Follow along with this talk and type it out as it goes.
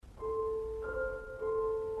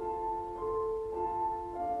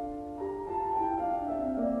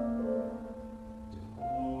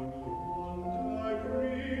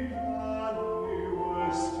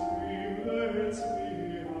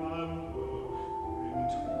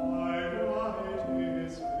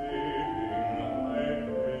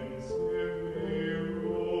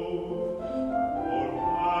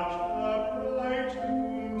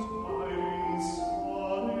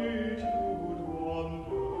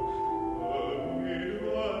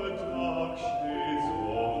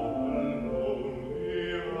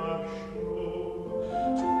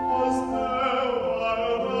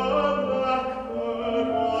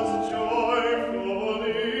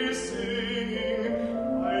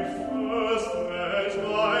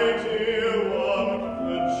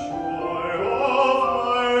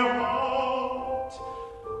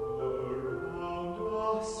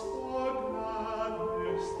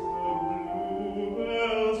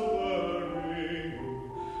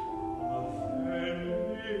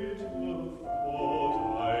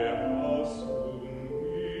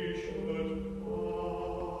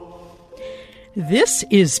This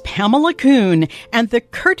is Pamela Kuhn, and the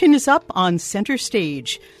curtain is up on Center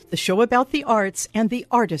Stage, the show about the arts and the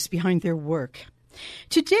artists behind their work.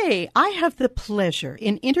 Today, I have the pleasure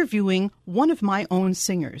in interviewing one of my own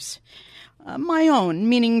singers. My own,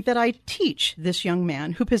 meaning that I teach this young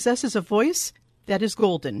man who possesses a voice that is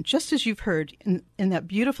golden, just as you've heard in that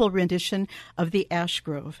beautiful rendition of the Ash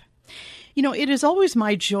Grove. You know, it is always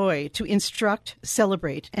my joy to instruct,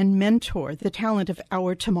 celebrate, and mentor the talent of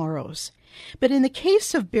our tomorrows. But in the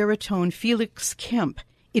case of baritone Felix Kemp,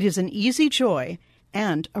 it is an easy joy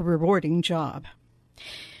and a rewarding job.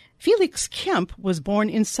 Felix Kemp was born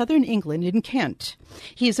in southern England in Kent.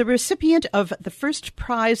 He is a recipient of the first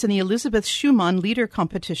prize in the Elizabeth Schumann Leader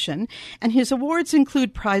Competition, and his awards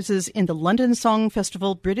include prizes in the London Song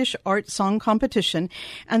Festival British Art Song Competition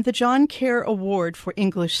and the John Kerr Award for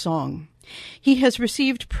English Song. He has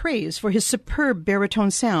received praise for his superb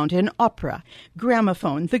baritone sound in opera,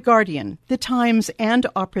 gramophone, The Guardian, The Times, and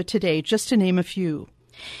Opera Today, just to name a few.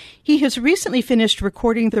 He has recently finished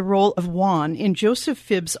recording the role of Juan in Joseph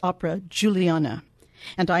Phibbs' opera Juliana,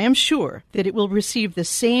 and I am sure that it will receive the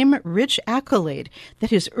same rich accolade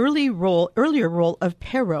that his earlier role of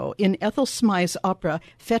Perrault in Ethel Smythe's opera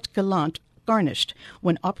Fête Galante garnished,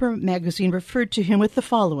 when Opera magazine referred to him with the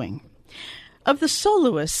following: "Of the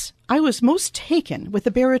soloists, I was most taken with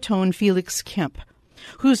the baritone Felix Kemp,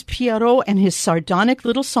 whose Pierrot and his sardonic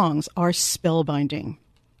little songs are spellbinding."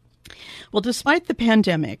 Well, despite the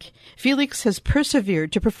pandemic, Felix has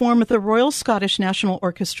persevered to perform with the Royal Scottish National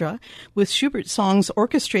Orchestra, with Schubert songs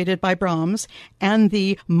orchestrated by Brahms, and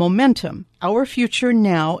the Momentum, Our Future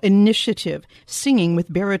Now initiative, singing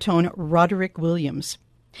with baritone Roderick Williams.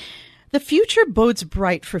 The future bodes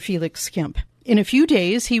bright for Felix Kemp. In a few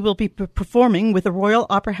days, he will be performing with the Royal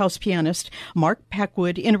Opera House pianist Mark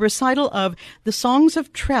Packwood in a recital of The Songs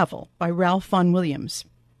of Travel by Ralph Vaughan Williams.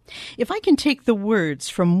 If I can take the words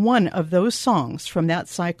from one of those songs from that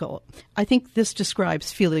cycle, I think this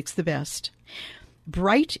describes Felix the best.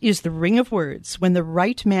 "Bright is the ring of words when the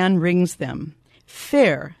right man rings them.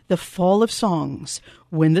 Fair the fall of songs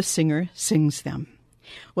when the singer sings them."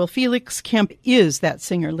 Well, Felix Kemp is that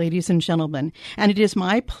singer, ladies and gentlemen, and it is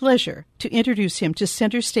my pleasure to introduce him to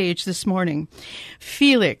Center Stage this morning.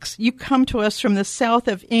 Felix, you come to us from the south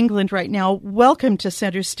of England right now. Welcome to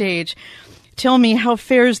Center Stage. Tell me, how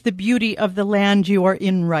fares the beauty of the land you are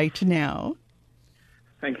in right now?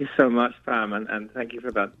 Thank you so much, Pam, and thank you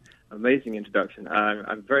for that amazing introduction.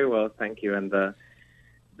 I'm very well, thank you, and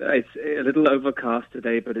it's a little overcast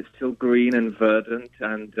today, but it's still green and verdant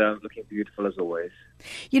and looking beautiful as always.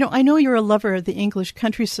 You know, I know you're a lover of the English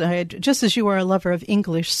countryside, just as you are a lover of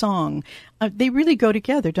English song. They really go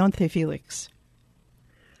together, don't they, Felix?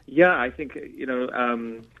 Yeah, I think,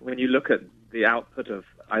 when you look at the output of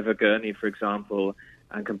Ivor Gurney, for example,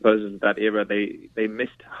 and composers of that era, they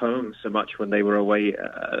missed home so much when they were away,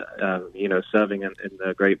 serving in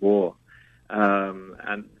the Great War.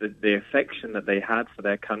 And the affection that they had for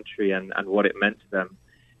their country and what it meant to them,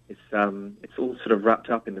 it's all sort of wrapped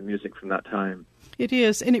up in the music from that time. It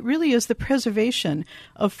is, and it really is the preservation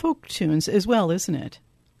of folk tunes as well, isn't it?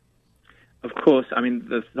 Of course. I mean,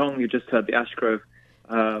 the song you just heard, the Ash Grove,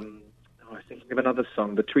 I was thinking of another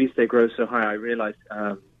song, The Trees They Grow So High. I realized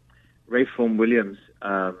Ray Vaughan Williams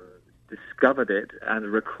discovered it and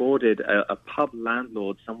recorded a pub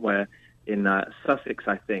landlord somewhere in Sussex,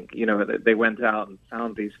 I think. You know, they went out and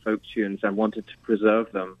found these folk tunes and wanted to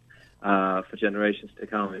preserve them for generations to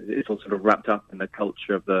come. It's all sort of wrapped up in the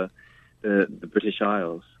culture of the British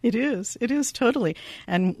Isles. It is totally.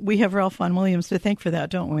 And we have Ralph Vaughan Williams to thank for that,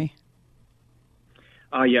 don't we?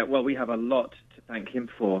 Yeah, well, we have a lot to thank him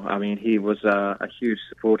for. I mean, he was a huge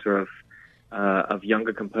supporter of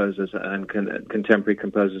younger composers and contemporary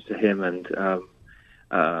composers to him, and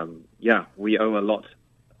we owe a lot,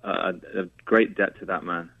 a great debt to that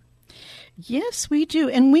man. Yes, we do.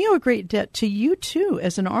 And we owe a great debt to you, too,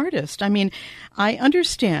 as an artist. I mean, I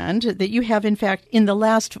understand that you have, in fact, in the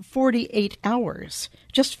last 48 hours,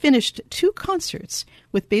 just finished 2 concerts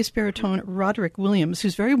with bass baritone Roderick Williams,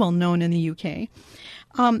 who's very well known in the UK.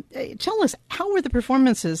 Tell us, how were the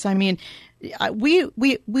performances? I mean,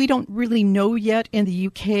 we don't really know yet in the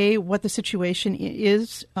UK what the situation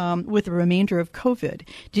is with the remainder of COVID.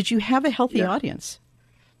 Did you have a healthy audience?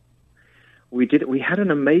 We did. We had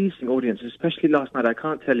an amazing audience, especially last night. I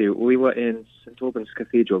can't tell you. We were in St. Albans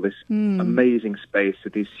Cathedral, this amazing space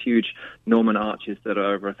with these huge Norman arches that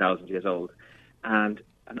are over 1,000 years old, and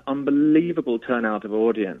an unbelievable turnout of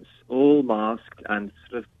audience, all masked and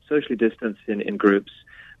sort of socially distanced in groups,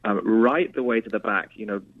 right the way to the back,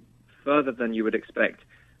 further than you would expect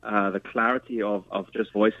the clarity of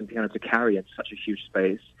just voice and piano to carry in such a huge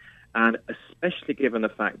space. And especially given the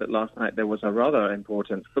fact that last night there was a rather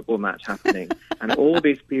important football match happening, and all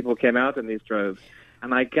these people came out in these droves.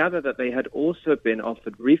 And I gather that they had also been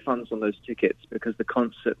offered refunds on those tickets because the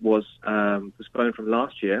concert was postponed from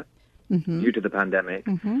last year due to the pandemic.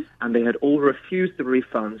 And they had all refused the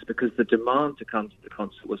refunds because the demand to come to the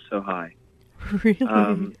concert was so high.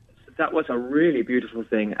 Really? That was a really beautiful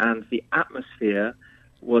thing, and the atmosphere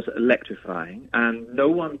was electrifying, and no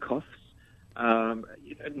one coughs.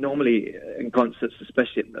 Normally in concerts,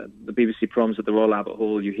 especially at the BBC Proms at the Royal Albert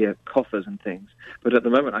Hall, you hear coughers and things. But at the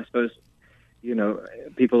moment, I suppose,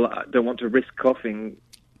 people don't want to risk coughing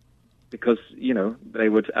because, they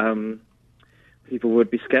would, people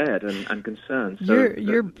would be scared and concerned. So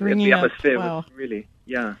you're bringing the up, atmosphere wow. was really,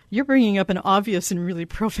 yeah. You're bringing up an obvious and really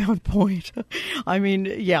profound point. I mean,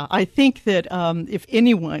 yeah, I think that if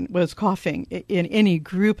anyone was coughing in any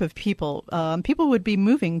group of people, people would be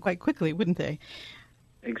moving quite quickly, wouldn't they?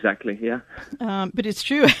 Exactly, yeah. But it's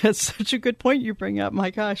true. It's such a good point you bring up. My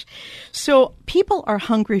gosh. So people are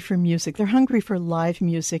hungry for music. They're hungry for live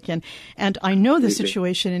music. And I know the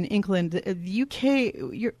situation in England, the UK,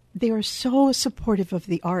 they are so supportive of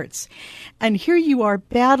the arts. And here you are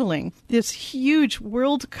battling this huge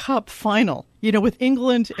World Cup final, with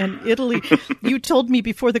England and Italy. You told me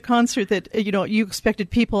before the concert that, you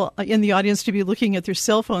expected people in the audience to be looking at their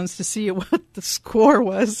cell phones to see what the score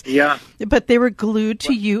was. Yeah. But they were glued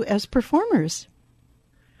to you as performers.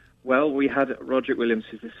 Well, we had Roderick Williams,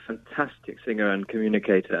 who's this fantastic singer and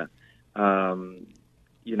communicator,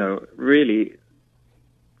 really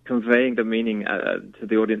conveying the meaning to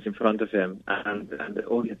the audience in front of him, and the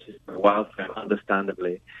audience is wild for him,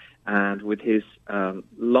 understandably. And with his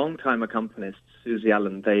longtime accompanist, Susie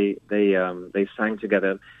Allen, they sang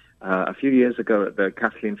together a few years ago at the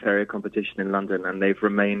Kathleen Ferrier competition in London, and they've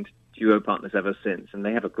remained duo partners ever since, and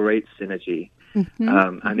they have a great synergy.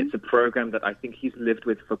 And it's a program that I think he's lived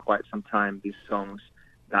with for quite some time, these songs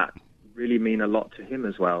that really mean a lot to him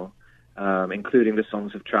as well, including the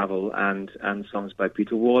songs of travel and songs by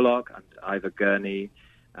Peter Warlock and Ivor Gurney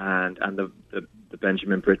and the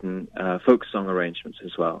Benjamin Britten folk song arrangements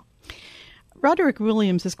as well. Roderick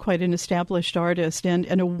Williams is quite an established artist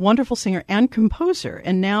and a wonderful singer and composer,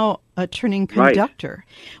 and now a turning conductor,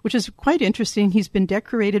 which is quite interesting. He's been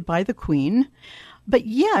decorated by the Queen, but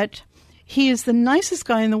yet he is the nicest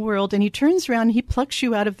guy in the world, and he turns around and he plucks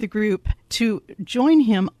you out of the group to join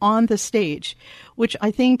him on the stage, which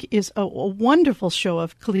I think is a wonderful show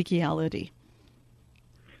of collegiality.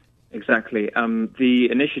 Exactly. The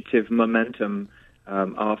initiative Momentum,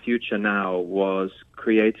 Our Future Now, was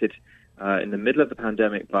created in the middle of the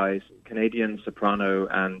pandemic by Canadian soprano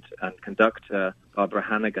and conductor Barbara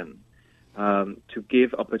Hannigan to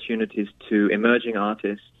give opportunities to emerging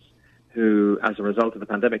artists who, as a result of the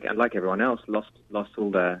pandemic, and like everyone else, lost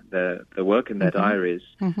all their work in their diaries,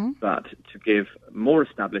 but to give more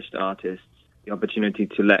established artists the opportunity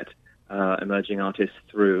to let emerging artists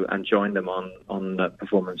through and join them on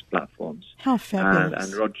performance platforms. How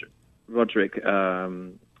fabulous. And Roderick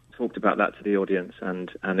talked about that to the audience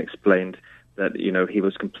and explained that, he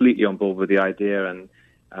was completely on board with the idea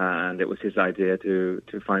and it was his idea to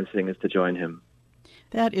find singers to join him.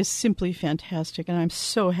 That is simply fantastic, and I'm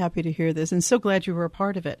so happy to hear this and so glad you were a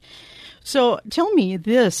part of it. So tell me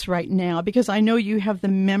this right now, because I know you have the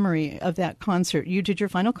memory of that concert. You did your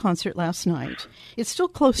final concert last night. It's still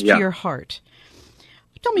close to your heart.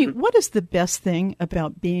 Tell me, what is the best thing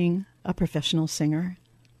about being a professional singer?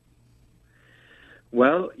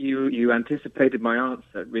 Well, you anticipated my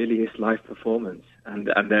answer. It really is live performance, and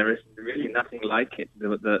there is really nothing like it.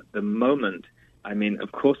 The moment. I mean,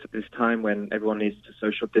 of course, at this time when everyone needs to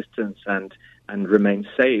social distance and remain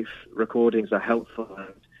safe, recordings are helpful,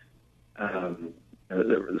 and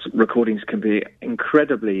recordings can be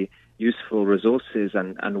incredibly useful resources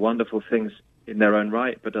and wonderful things in their own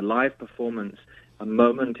right. But a live performance, a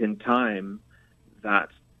moment in time that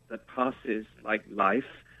passes like life,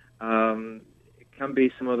 it can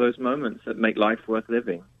be some of those moments that make life worth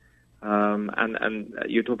living. And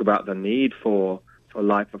you talk about the need for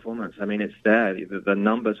live performance. I mean, it's there. The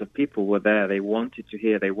numbers of people were there. They wanted to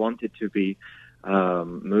hear. They wanted to be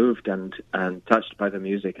moved and touched by the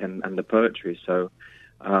music and the poetry. So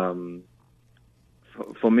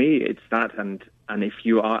for me, it's that. And if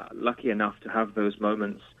you are lucky enough to have those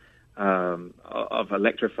moments of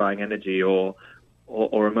electrifying energy or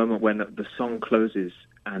a moment when the song closes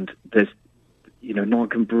and there's, no one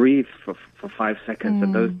can breathe for 5 seconds,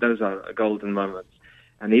 and those are golden moments.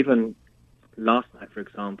 And even last night, for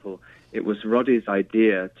example, it was Roddy's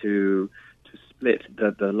idea to split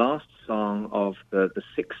the last song of the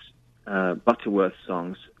 6 Butterworth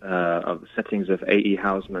songs of settings of A.E.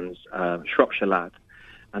 Housman's Shropshire Lad.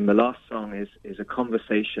 And the last song is a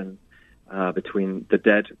conversation between the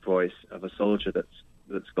dead voice of a soldier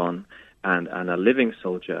that's gone and a living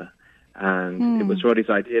soldier. And it was Roddy's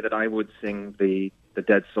idea that I would sing the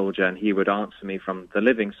dead soldier and he would answer me from the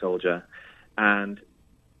living soldier. And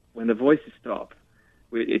when the voices stop,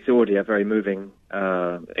 it's already a very moving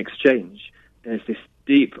exchange. There's this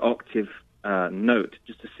deep octave note,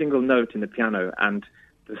 just a single note in the piano, and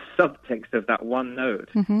the subtext of that one note,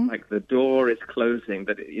 like the door is closing,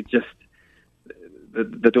 that it just,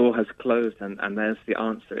 the door has closed and there's the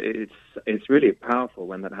answer. It's really powerful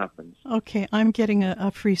when that happens. Okay, I'm getting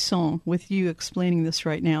a frisson with you explaining this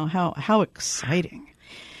right now. How exciting.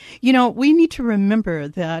 You know, we need to remember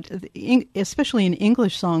that, especially in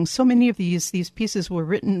English songs, so many of these pieces were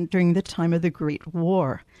written during the time of the Great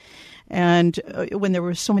War, and when there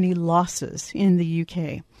were so many losses in the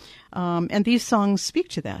UK. And these songs speak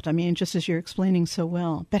to that, I mean, just as you're explaining so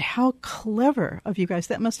well. But how clever of you guys.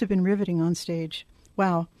 That must have been riveting on stage.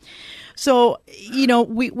 Wow. So, you know,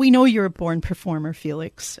 we know you're a born performer,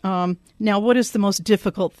 Felix. Now, what is the most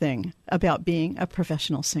difficult thing about being a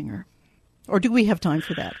professional singer? Or do we have time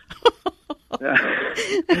for that?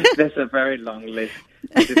 There's a very long list.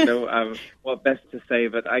 I didn't know what best to say,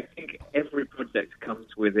 but I think every project comes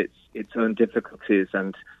with its own difficulties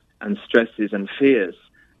and stresses and fears,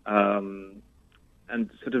 and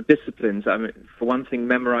sort of disciplines. I mean, for one thing,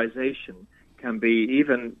 memorization can be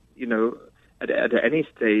even, you know, at any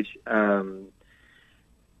stage.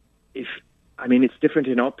 It's different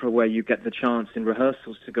in opera where you get the chance in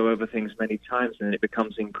rehearsals to go over things many times and it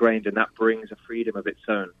becomes ingrained, and that brings a freedom of its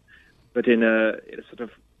own. But in a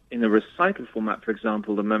recital format, for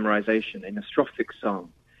example, the memorization in a strophic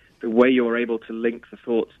song, the way you're able to link the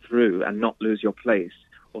thoughts through and not lose your place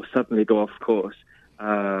or suddenly go off course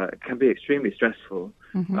can be extremely stressful.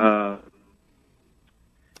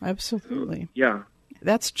 Absolutely. Yeah.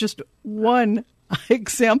 That's just one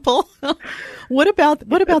example. What about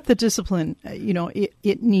the discipline? You know,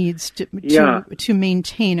 it needs to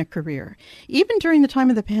maintain a career, even during the time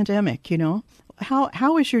of the pandemic. You know,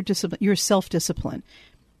 how is your discipline, your self-discipline?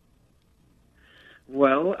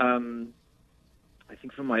 Well, I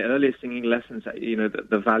think from my earliest singing lessons, you know,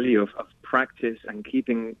 the value of practice and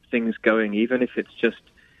keeping things going, even if it's just,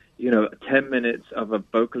 you know, 10 minutes of a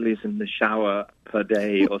vocalist in the shower per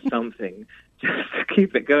day or something, just to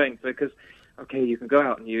keep it going, because. Okay, you can go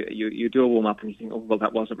out and you do a warm-up and you think, oh, well,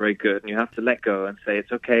 that wasn't very good. And you have to let go and say,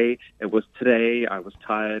 it's okay, it was today, I was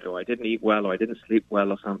tired, or I didn't eat well, or I didn't sleep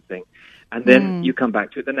well, or something. And then you come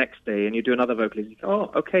back to it the next day and you do another vocal. You think,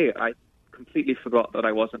 oh, okay, I completely forgot that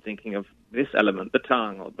I wasn't thinking of this element, the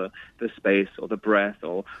tongue, or the space, or the breath,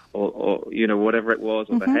 or you know, whatever it was,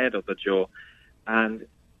 or the head, or the jaw. And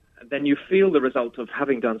then you feel the result of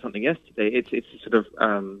having done something yesterday. It's a sort of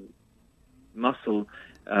muscle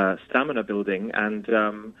stamina building and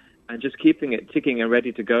just keeping it ticking and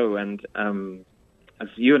ready to go. And as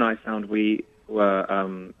you and I found, we were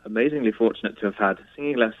amazingly fortunate to have had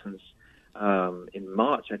singing lessons in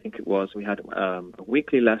March, I think it was. We had a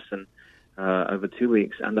weekly lesson over 2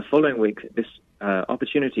 weeks, and the following week this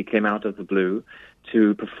opportunity came out of the blue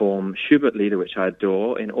to perform Schubert Lieder, which I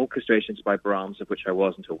adore, in orchestrations by Brahms, of which I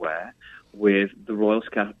wasn't aware, with the Royal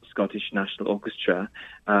Scottish National Orchestra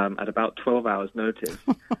at about 12 hours' notice.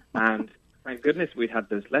 And thank goodness we'd had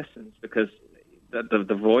those lessons, because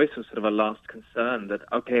the voice was sort of a last concern that,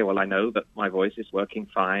 okay, well, I know that my voice is working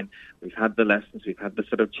fine. We've had the lessons. We've had the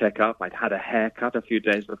sort of checkup. I'd had a haircut a few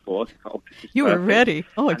days before. So you were ready.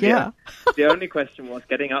 Oh, and yeah. The only question was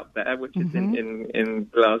getting up there, which is in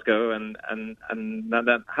Glasgow, and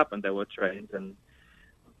that happened. There were trains, and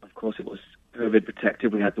of course it was COVID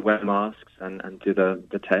protected. We had to wear masks and do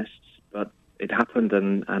the tests, but it happened,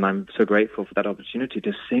 and I'm so grateful for that opportunity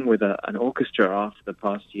to sing with an orchestra after the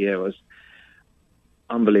past year. Was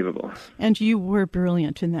unbelievable. And you were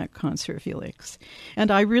brilliant in that concert, Felix.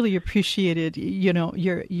 And I really appreciated, you know,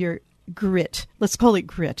 your grit. Let's call it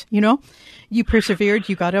grit. You know, you persevered,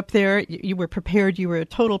 you got up there, you were prepared, you were a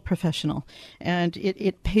total professional, and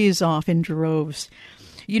it pays off in droves.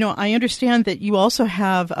 You know, I understand that you also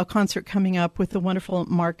have a concert coming up with the wonderful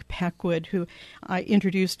Mark Packwood, who I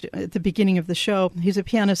introduced at the beginning of the show. He's a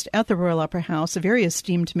pianist at the Royal Opera House, a very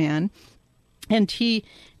esteemed man. And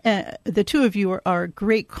the two of you are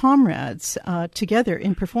great comrades together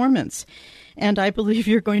in performance. And I believe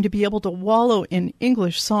you're going to be able to wallow in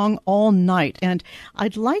English song all night. And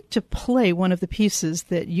I'd like to play one of the pieces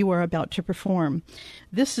that you are about to perform.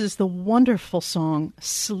 This is the wonderful song,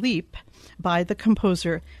 Sleep, by the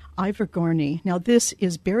composer Ivor Gorney. Now this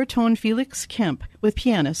is baritone Felix Kemp with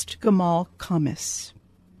pianist Gamal Khamis.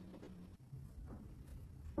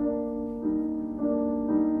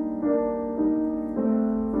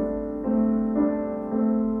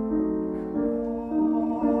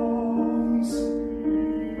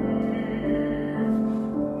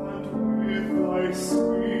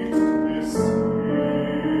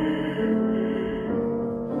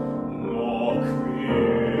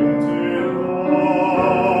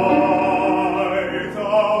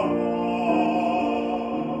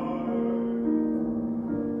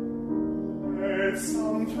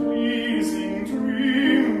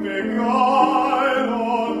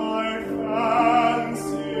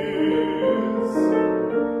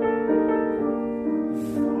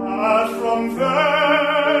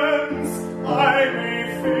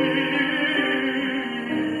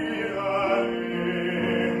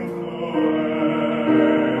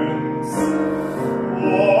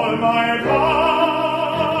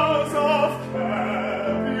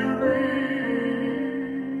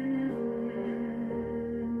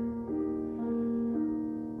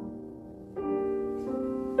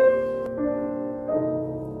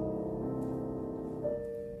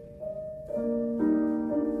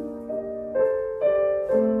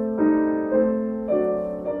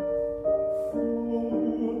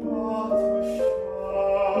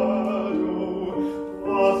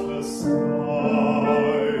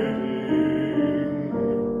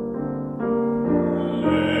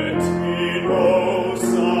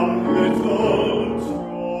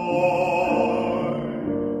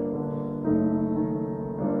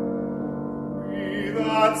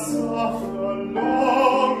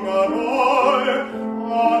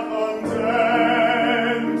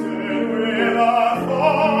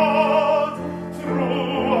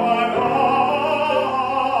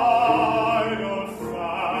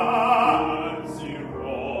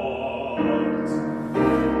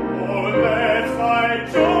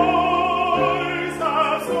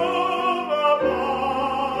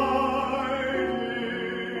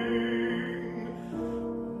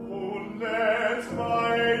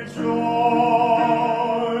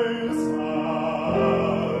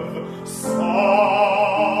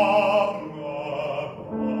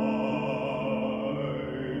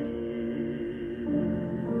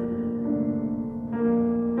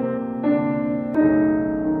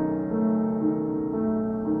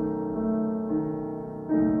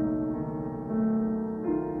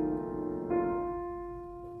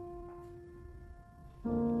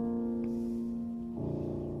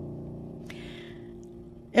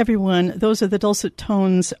 Everyone, those are the dulcet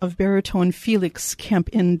tones of baritone Felix Kemp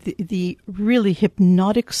in the really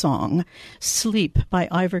hypnotic song, Sleep by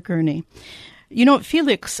Ivor Gurney. You know,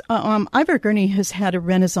 Felix, Ivor Gurney has had a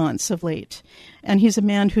renaissance of late, and he's a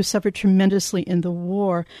man who suffered tremendously in the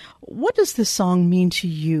war. What does this song mean to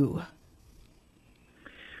you?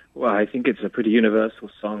 Well, I think it's a pretty universal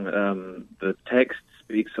song. The text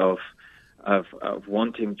speaks of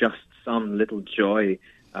wanting just some little joy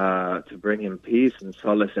to bring him peace and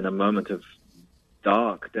solace in a moment of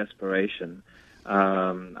dark desperation.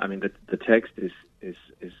 I mean, the text is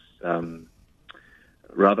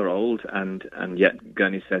rather old, and yet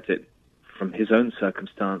Gurney said it from his own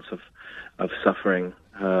circumstance of suffering,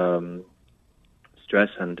 stress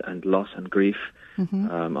and loss and grief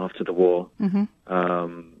after the war.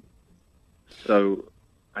 So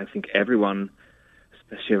I think everyone,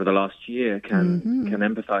 especially over the last year, can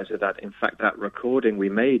empathize with that. In fact, that recording we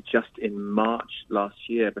made just in March last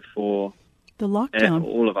year, before the lockdown,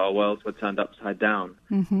 all of our worlds were turned upside down.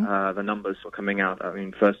 The numbers were coming out. I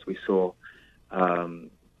mean, first we saw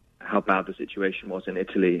how bad the situation was in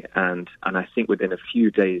Italy, and I think within a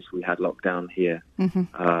few days we had lockdown here.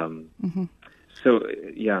 So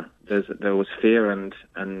yeah, there was fear and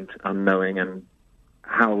unknowing, and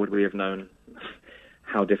how would we have known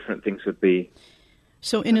how different things would be?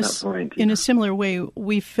 So in a similar way,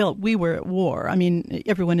 we felt we were at war. I mean,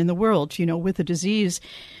 everyone in the world, you know, with the disease.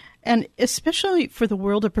 And especially for the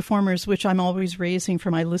world of performers, which I'm always raising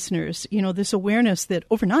for my listeners, you know, this awareness that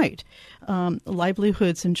overnight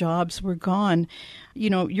livelihoods and jobs were gone. You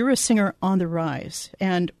know, you're a singer on the rise.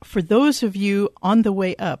 And for those of you on the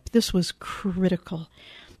way up, this was critical.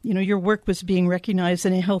 You know, your work was being recognized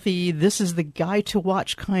in a healthy, this is the guy to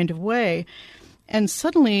watch kind of way. And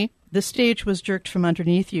suddenly the stage was jerked from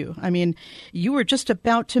underneath you. I mean, you were just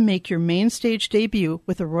about to make your main stage debut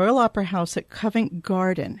with the Royal Opera House at Covent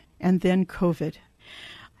Garden, and then COVID.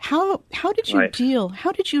 How did you deal?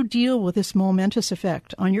 How did you deal with this momentous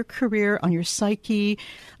effect on your career, on your psyche,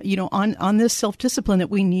 you know, on this self-discipline that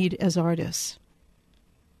we need as artists?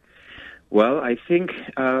 Well, I think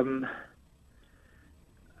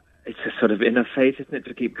it's a sort of inner fate, isn't it,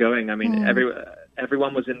 to keep going? I mean,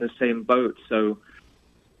 everyone was in the same boat, so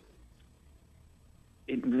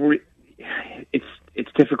it's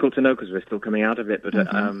difficult to know because we're still coming out of it. But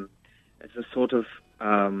it's a sort of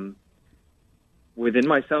within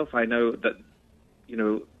myself, I know that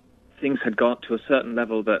things had got to a certain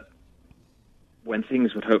level that when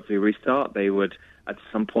things would hopefully restart, they would at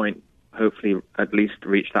some point hopefully at least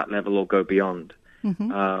reach that level or go beyond.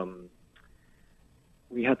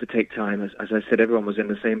 We had to take time, as I said, everyone was in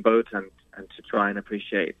the same boat, and to try and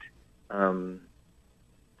appreciate, and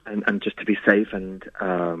just to be safe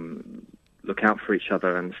and look out for each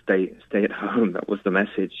other and stay at home. That was the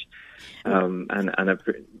message. Can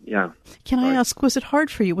I ask, was it hard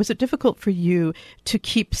for you? Was it difficult for you to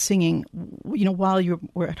keep singing, while you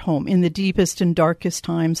were at home in the deepest and darkest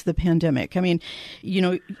times of the pandemic? I mean,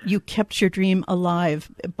 you kept your dream alive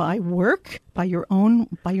by work, by your own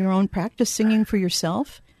practice singing for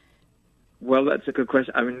yourself? Well, that's a good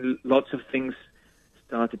question. I mean, lots of things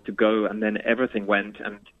started to go, and then everything went,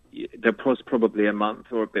 and there was probably a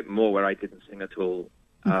month or a bit more where I didn't sing at all,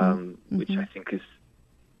 which I think is,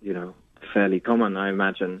 fairly common, I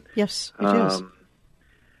imagine. Yes, it is.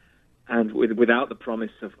 And without the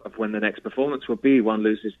promise of when the next performance will be, one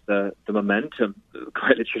loses the momentum,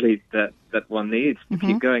 quite literally, that one needs to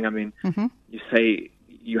keep going. I mean, you say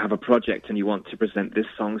you have a project and you want to present this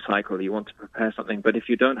song cycle, you want to prepare something, but if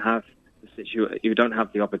you don't have you don't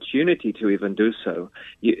have the opportunity to even do so,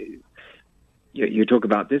 you talk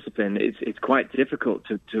about discipline. It's quite difficult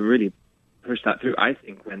to really push that through. I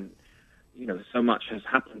think when so much has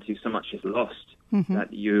happened to you, so much is lost,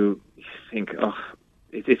 that you think,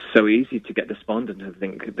 it's so easy to get despondent and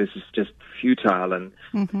think this is just futile, and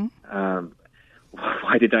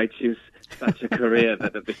why did I choose such a career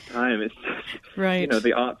that at this time it's just, right.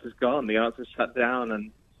 The arts is gone, the arts is shut down,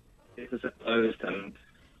 and it was closed, and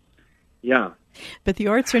yeah. But the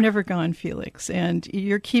arts are never gone, Felix, and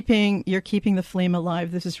you're keeping the flame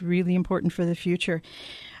alive. This is really important for the future.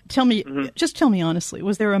 Tell me, just tell me honestly,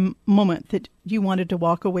 was there a moment that you wanted to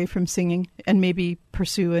walk away from singing and maybe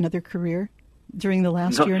pursue another career during the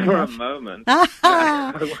last year and a half? Not for a moment.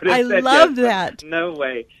 I love that. No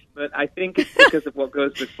way. But I think it's because of what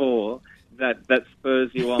goes before that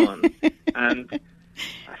spurs you on. And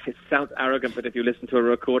it sounds arrogant, but if you listen to a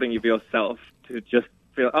recording of yourself, to just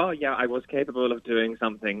feel, I was capable of doing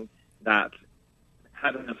something that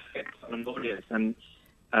had an effect on an audience. And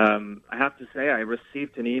I have to say, I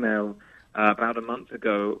received an email about a month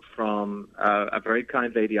ago from a very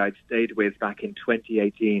kind lady I'd stayed with back in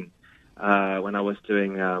 2018 when I was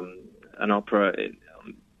doing an opera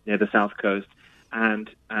near the South Coast. And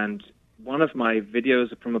one of my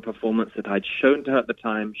videos from a performance that I'd shown to her at the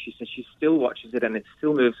time, she said she still watches it and it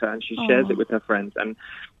still moves her, and she shares it with her friends.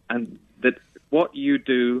 And that what you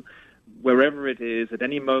do, wherever it is, at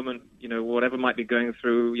any moment, whatever might be going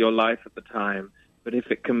through your life at the time, but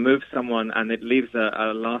if it can move someone and it leaves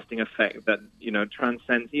a lasting effect that,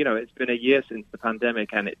 transcends, it's been a year since the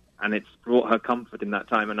pandemic, and it's brought her comfort in that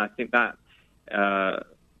time. And I think that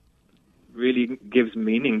really gives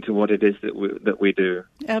meaning to what it is that we do.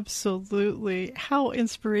 Absolutely. How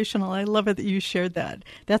inspirational. I love it that you shared that.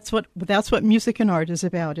 That's what music and art is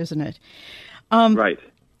about, isn't it? Right.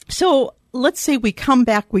 So let's say we come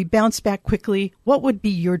back, we bounce back quickly. What would be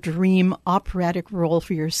your dream operatic role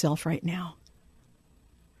for yourself right now?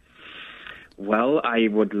 Well, I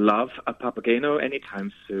would love a Papageno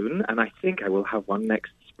anytime soon, and I think I will have one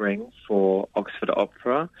next spring for Oxford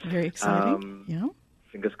Opera. Very exciting. Yeah.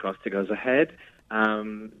 Fingers crossed it goes ahead,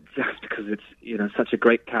 just because it's such a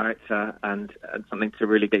great character and something to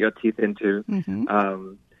really get your teeth into.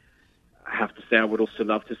 I have to say, I would also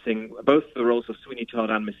love to sing both the roles of Sweeney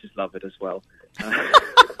Todd and Mrs. Lovett as well.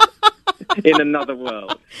 In another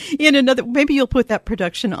world. Maybe you'll put that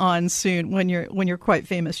production on soon when you're quite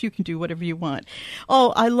famous. You can do whatever you want.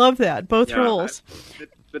 Oh, I love that. Both roles.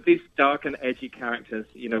 But these dark and edgy characters,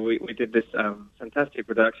 we did this fantastic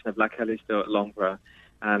production of La Callisto at Loughborough,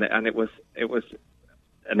 and it was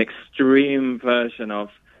an extreme version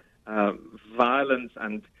of violence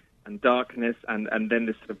and darkness, and then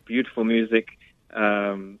this sort of beautiful music.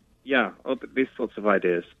 All these sorts of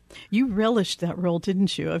ideas. You relished that role,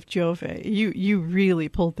 didn't you, of Jove? You really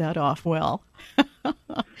pulled that off well.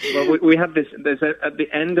 Well, we have this. At the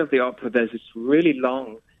end of the opera, there's this really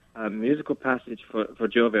long musical passage for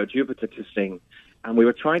Jove or Jupiter to sing, and we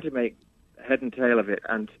were trying to make head and tail of it.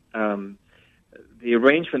 And the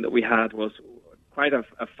arrangement that we had was quite a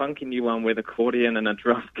funky new one with accordion and a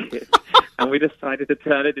drum kit, and we decided to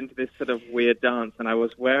turn it into this sort of weird dance. And I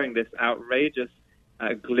was wearing this outrageous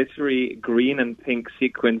glittery green and pink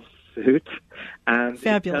sequins suit, and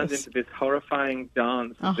Fabulous. it turned into this horrifying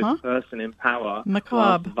dance with this person in power. Macabre.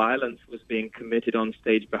 While violence was being committed on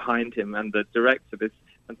stage behind him, and the director, this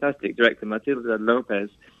fantastic director, Matilda Lopez,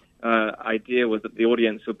 idea was that the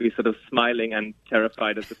audience would be sort of smiling and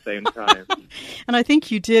terrified at the same time. And I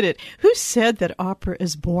think you did it. Who said that opera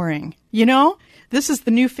is boring? You know, this is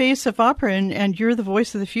the new face of opera, and you're the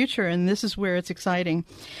voice of the future, and this is where it's exciting.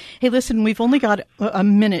 Hey, listen, we've only got a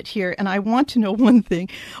minute here, and I want to know one thing.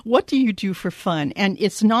 What do you do for fun? And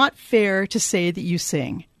it's not fair to say that you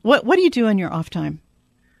sing. What do you do in your off time?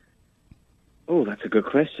 Oh, that's a good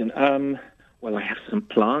question. Well, I have some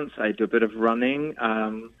plants. I do a bit of running.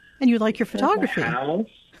 And you like your photography. I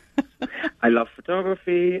love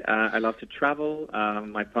photography. I love to travel.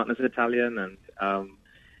 My partner's Italian, and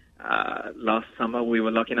last summer we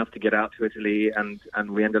were lucky enough to get out to Italy, and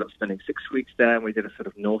we ended up spending 6 weeks there, and we did a sort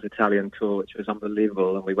of North Italian tour, which was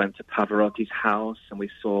unbelievable. And we went to Pavarotti's house, and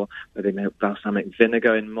we saw where they make balsamic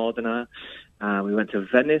vinegar in Modena. We went to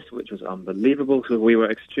Venice, which was unbelievable. So we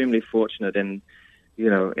were extremely fortunate in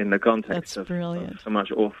the context of so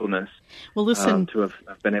much awfulness. Well, listen, to have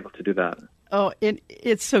been able to do that. Oh,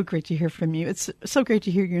 it's so great to hear from you. It's so great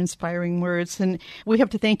to hear your inspiring words. And we have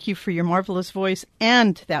to thank you for your marvelous voice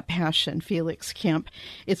and that passion, Felix Kemp.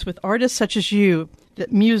 It's with artists such as you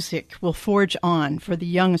that music will forge on, for the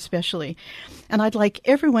young especially. And I'd like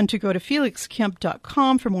everyone to go to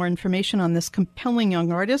felixkemp.com for more information on this compelling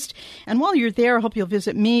young artist. And while you're there, I hope you'll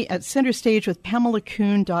visit me at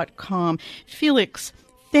centerstagewithpamelakuhn.com. Felix,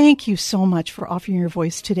 thank you so much for offering your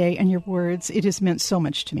voice today and your words. It has meant so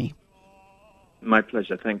much to me. My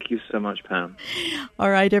pleasure. Thank you so much, Pam. All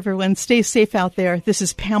right, everyone, stay safe out there. This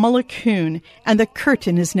is Pamela Kuhn, and the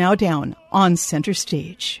curtain is now down on Center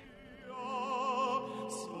Stage.